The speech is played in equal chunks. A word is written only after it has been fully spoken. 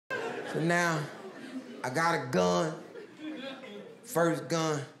So now, I got a gun, first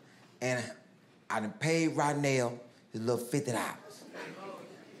gun, and I done paid Rodnell his little $50.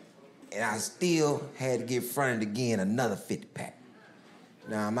 And I still had to get fronted again another 50 pack.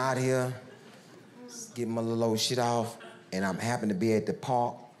 Now I'm out here, getting my little old shit off, and I'm happen to be at the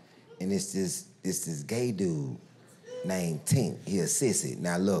park, and it's this gay dude named Tink. He a sissy.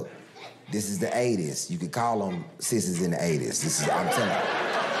 Now look, this is the 80s. You could call them sissies in the 80s. This is,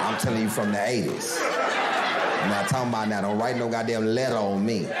 I'm telling you from the 80s. I'm not talking about now, don't write no goddamn letter on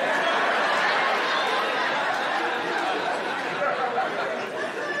me.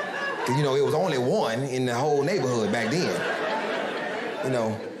 Cause you know, it was only one in the whole neighborhood back then. You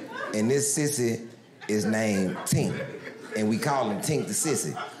know, and this sissy is named Tink. And we call him Tink the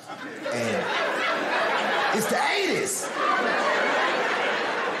sissy. And it's the 80s.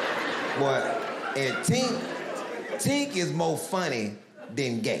 But, and Tink is more funny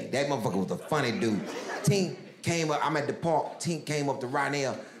than gay. That motherfucker was a funny dude. Tink came up, I'm at the park, Tink came up to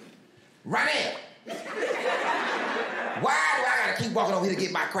Ronell. Ronell! Why do I gotta keep walking over here to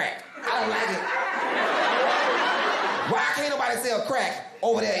get my crack? I don't like it. Why can't nobody sell crack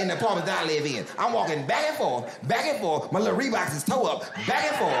over there in the apartment that I live in? I'm walking back and forth, my little Reeboks is toe up, back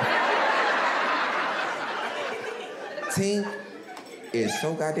and forth. Tink is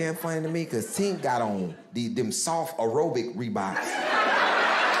so goddamn funny to me because Tink got on them soft aerobic Reeboks.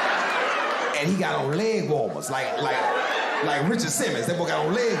 And he got on leg warmers, like Richard Simmons. That boy got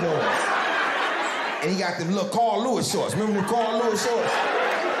on leg warmers. And he got them little Carl Lewis shorts. Remember them Carl Lewis shorts?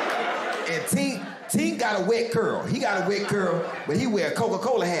 And Tink got a wet curl. He got a wet curl, but he wear a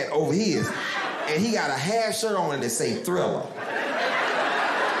Coca-Cola hat over his. And he got a half shirt on that say Thriller.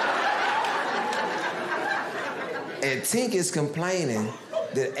 And Tink is complaining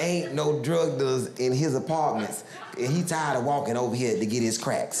that ain't no drug dealers in his apartments, and he tired of walking over here to get his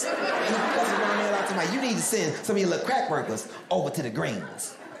cracks. And he goes around there like, somebody, you need to send some of your little crack workers over to the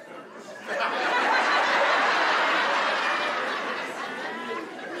Greens.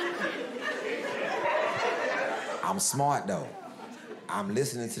 I'm smart though. I'm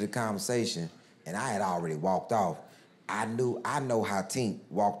listening to the conversation, and I had already walked off. I know how Tink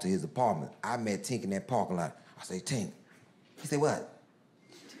walked to his apartment. I met Tink in that parking lot. I say, Tink. He said, what?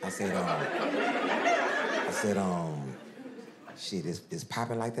 I said, shit, it's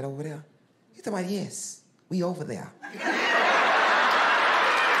popping like that over there? He talking about, yes, we over there.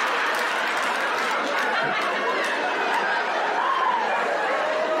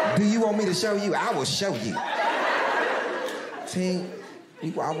 Do you want me to show you? I will show you. Tink,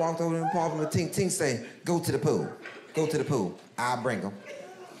 I walked over to the apartment with Tink. Tink say, go to the pool. Go to the pool. I'll bring them.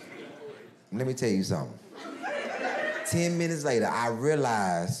 Let me tell you something. 10 minutes later, I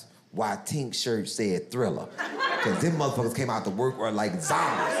realized why Tink's shirt said Thriller. Because them motherfuckers came out to work were like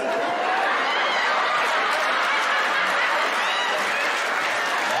zombies.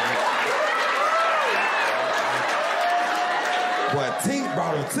 But Tink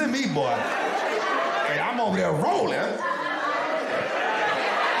brought him to me, boy. And I'm over there rolling.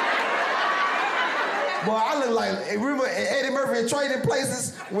 Boy, I look like, remember Eddie Murphy and Trading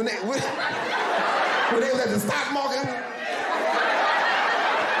Places when they was at the stock market?